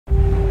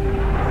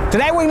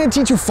Today we're going to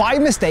teach you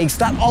 5 mistakes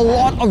that a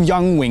lot of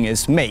young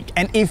wingers make.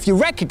 And if you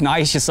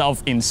recognize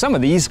yourself in some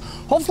of these,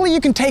 hopefully you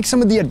can take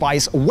some of the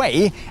advice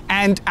away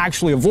and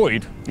actually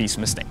avoid these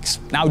mistakes.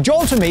 Now, Joe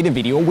also made a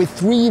video with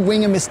 3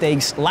 winger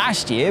mistakes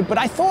last year, but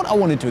I thought I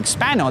wanted to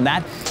expand on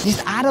that,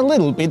 just add a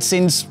little bit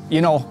since,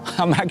 you know,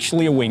 I'm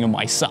actually a winger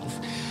myself.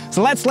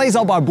 So let's lace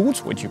up our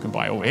boots, which you can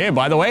buy over here,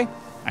 by the way,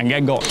 and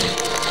get going.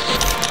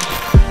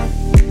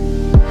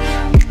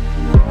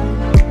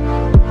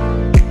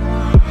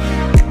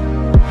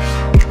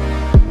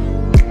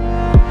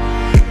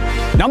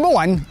 Number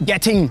 1,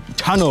 getting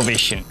tunnel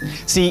vision.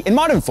 See, in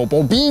modern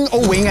football, being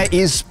a winger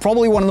is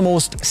probably one of the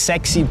most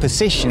sexy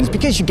positions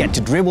because you get to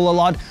dribble a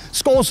lot,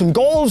 score some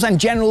goals, and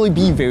generally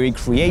be very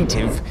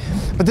creative.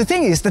 But the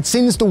thing is that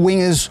since the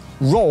winger's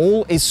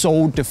role is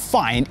so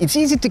defined, it's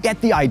easy to get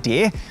the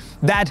idea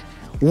that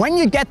when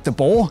you get the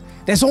ball,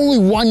 there's only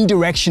one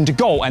direction to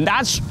go, and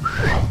that's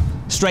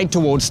straight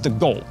towards the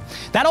goal.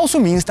 That also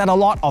means that a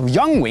lot of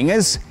young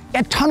wingers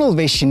get tunnel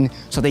vision,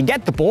 so they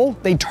get the ball,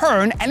 they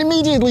turn, and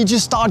immediately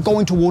just start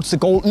going towards the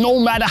goal, no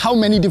matter how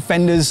many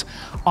defenders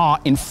are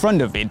in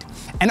front of it.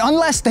 And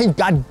unless they've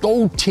got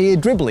gold-tier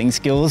dribbling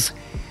skills,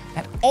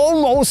 that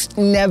almost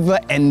never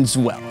ends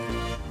well.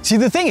 See,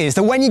 the thing is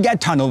that when you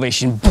get tunnel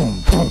vision,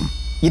 boom, boom,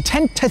 you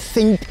tend to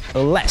think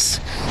less.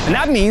 And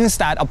that means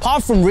that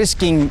apart from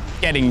risking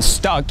getting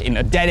stuck in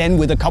a dead end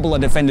with a couple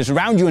of defenders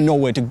around you and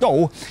nowhere to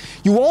go,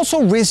 you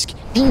also risk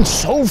being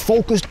so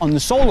focused on the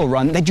solo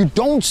run that you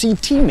don't see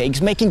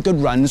teammates making good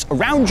runs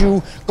around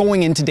you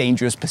going into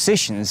dangerous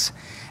positions.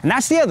 And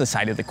that's the other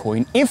side of the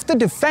coin. If the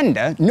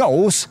defender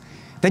knows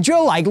that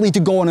you're likely to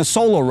go on a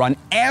solo run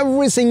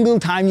every single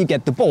time you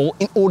get the ball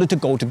in order to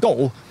go to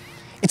goal,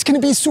 it's going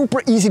to be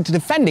super easy to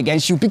defend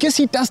against you because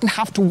he doesn't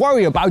have to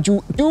worry about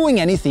you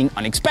doing anything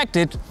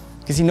unexpected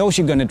because he knows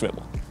you're going to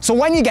dribble. So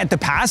when you get the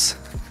pass,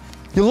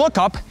 you look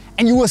up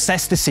and you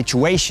assess the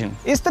situation.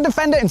 Is the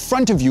defender in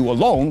front of you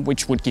alone,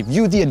 which would give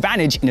you the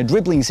advantage in a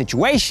dribbling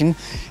situation?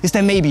 Is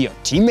there maybe a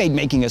teammate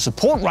making a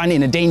support run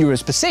in a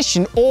dangerous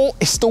position? Or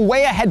is the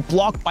way ahead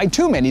blocked by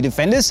too many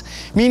defenders,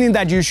 meaning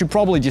that you should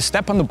probably just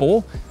step on the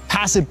ball,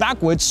 pass it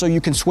backwards so you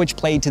can switch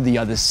play to the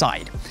other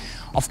side?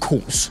 Of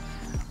course,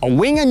 a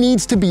winger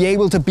needs to be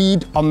able to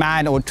beat a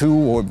man or 2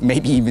 or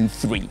maybe even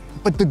 3.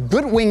 But the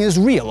good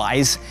wingers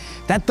realize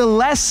that the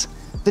less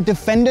the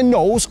defender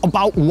knows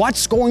about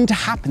what's going to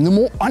happen, the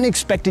more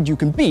unexpected you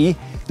can be,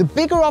 the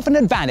bigger of an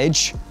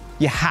advantage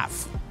you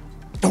have.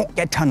 Don't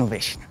get tunnel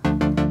vision.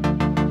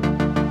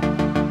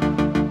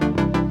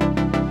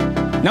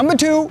 Number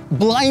 2,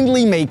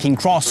 blindly making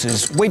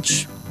crosses,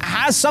 which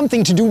has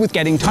something to do with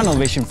getting tunnel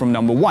vision from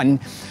number 1.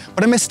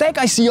 But a mistake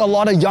I see a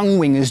lot of young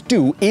wingers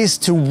do is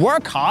to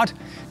work hard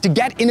to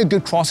get in a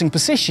good crossing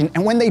position,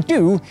 and when they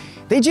do,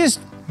 they just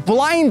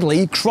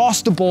blindly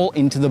cross the ball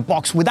into the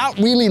box without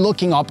really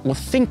looking up or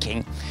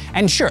thinking.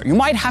 And sure, you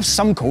might have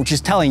some coaches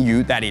telling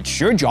you that it's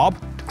your job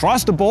to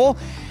cross the ball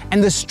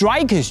and the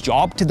striker's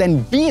job to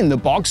then be in the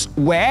box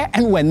where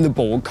and when the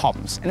ball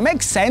comes. And it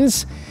makes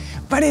sense,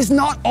 but it's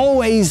not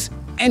always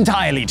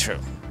entirely true.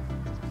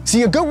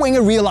 See, a good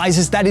winger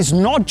realizes that it's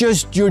not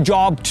just your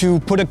job to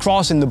put a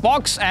cross in the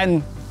box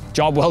and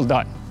job well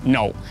done.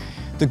 No,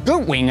 the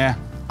good winger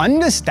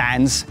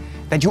understands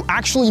that you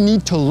actually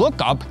need to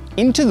look up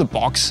into the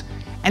box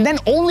and then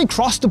only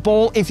cross the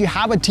ball if you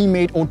have a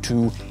teammate or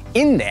 2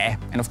 in there.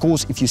 And of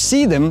course, if you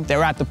see them,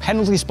 they're at the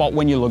penalty spot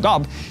when you look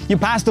up, you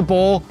pass the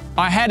ball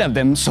ahead of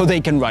them so they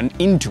can run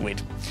into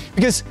it.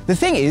 Because the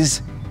thing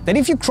is that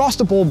if you cross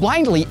the ball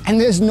blindly and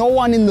there's no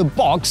one in the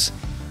box,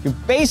 you're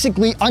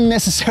basically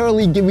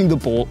unnecessarily giving the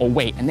ball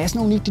away, and there's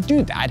no need to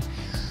do that.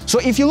 So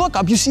if you look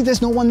up, you see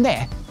there's no one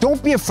there.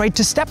 Don't be afraid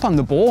to step on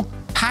the ball,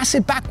 pass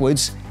it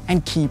backwards,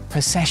 and keep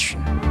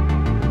possession.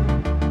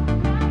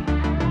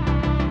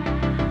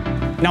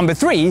 Number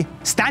 3,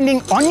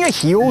 standing on your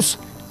heels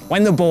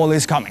when the ball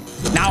is coming.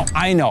 Now,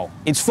 I know,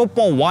 it's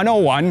football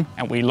 101,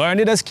 and we learned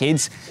it as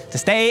kids to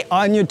stay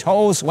on your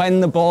toes when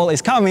the ball is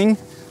coming,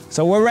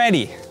 so we're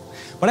ready.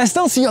 But I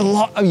still see a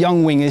lot of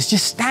young wingers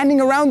just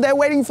standing around there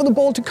waiting for the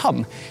ball to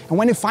come. And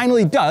when it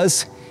finally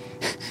does,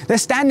 they're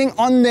standing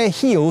on their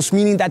heels,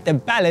 meaning that their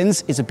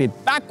balance is a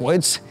bit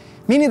backwards,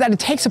 meaning that it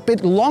takes a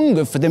bit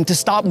longer for them to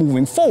start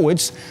moving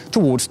forwards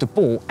towards the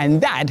ball.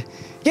 And that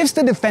gives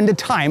the defender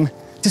time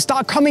to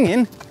start coming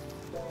in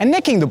and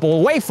nicking the ball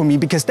away from me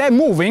because they're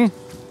moving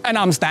and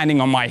I'm standing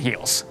on my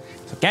heels.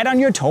 So get on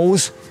your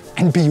toes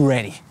and be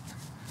ready.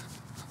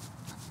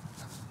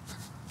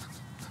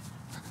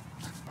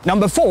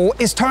 Number 4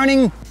 is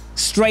turning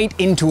straight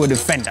into a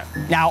defender.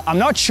 Now, I'm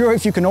not sure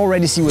if you can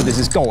already see where this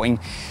is going,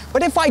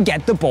 but if I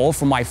get the ball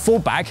from my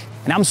fullback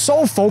and I'm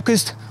so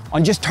focused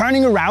on just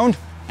turning around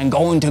and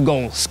going to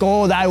goal,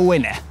 score that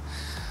winner.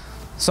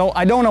 So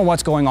I don't know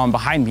what's going on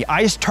behind me.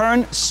 I just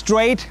turn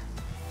straight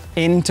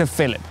into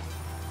Philip.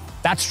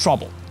 That's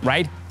trouble,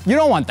 right? You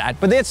don't want that,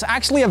 but it's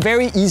actually a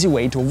very easy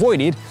way to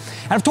avoid it.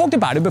 And I've talked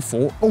about it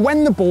before, but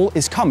when the ball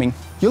is coming,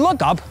 you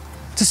look up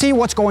to see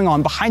what's going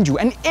on behind you.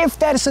 And if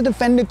there's a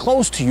defender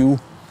close to you,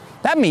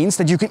 That means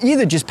that you can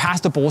either just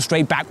pass the ball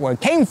straight back where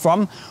it came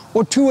from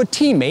or to a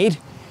teammate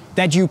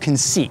that you can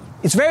see.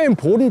 It's very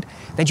important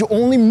that you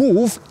only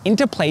move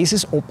into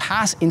places or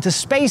pass into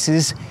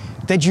spaces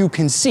that you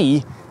can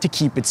see to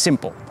keep it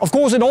simple. Of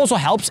course, it also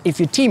helps if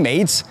your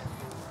teammates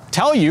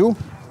tell you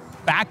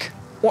back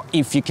or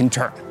if you can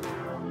turn.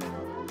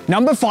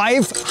 Number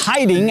 5,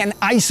 hiding and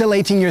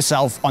isolating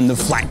yourself on the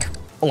flank.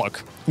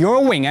 Look, you're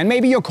a winger and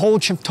maybe your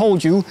coach have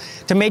told you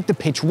to make the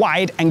pitch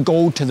wide and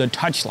go to the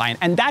touchline,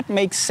 and that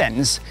makes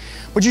sense.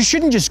 But you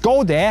shouldn't just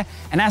go there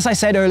and, as I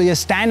said earlier,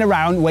 stand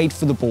around, wait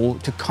for the ball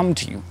to come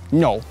to you.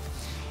 No.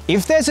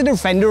 If there's a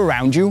defender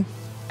around you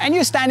and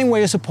you're standing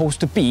where you're supposed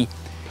to be,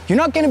 you're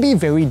not going to be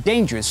very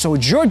dangerous. So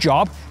it's your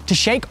job to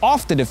shake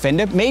off the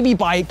defender, maybe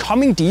by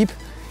coming deep,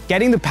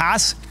 getting the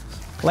pass,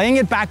 laying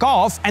it back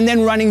off, and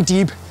then running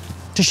deep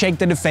to shake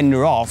the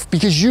defender off,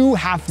 because you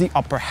have the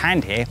upper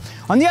hand here.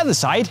 On the other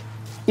side,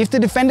 if the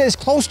defender is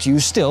close to you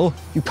still,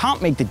 you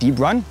can't make the deep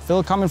run.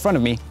 Phil, come in front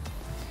of me.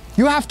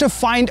 You have to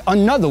find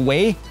another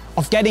way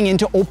of getting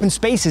into open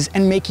spaces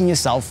and making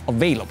yourself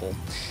available.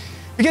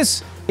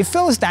 Because if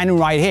Phil is standing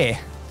right here,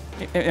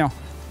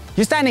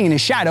 you're standing in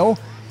his shadow,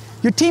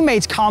 your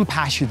teammates can't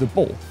pass you the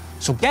ball.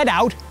 So get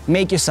out,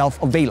 make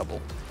yourself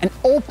available. An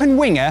open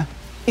winger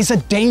is a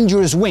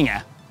dangerous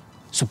winger,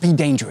 so be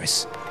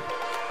dangerous.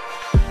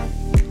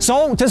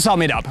 So to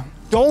sum it up,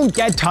 don't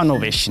get tunnel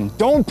vision.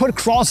 Don't put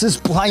crosses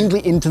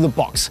blindly into the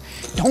box.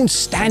 Don't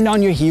stand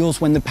on your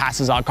heels when the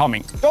passes are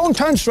coming. Don't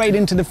turn straight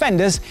into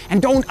defenders,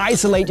 and don't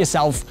isolate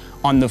yourself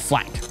on the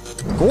flank.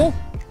 Cool?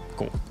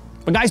 Cool.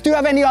 But guys, do you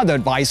have any other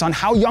advice on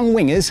how young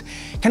wingers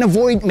can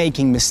avoid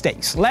making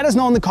mistakes? Let us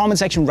know in the comment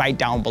section right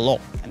down below.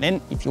 And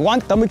then if you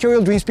want the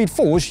Mercurial Dream Speed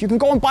 4s, you can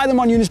go and buy them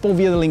on Unisport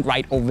via the link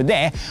right over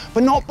there.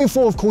 But not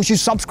before, of course, you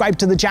subscribe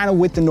to the channel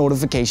with the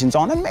notifications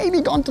on, and maybe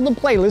go onto the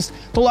playlist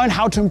to learn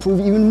how to improve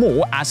even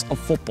more as a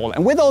footballer.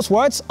 And with those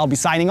words, I'll be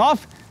signing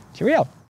off. Cheerio.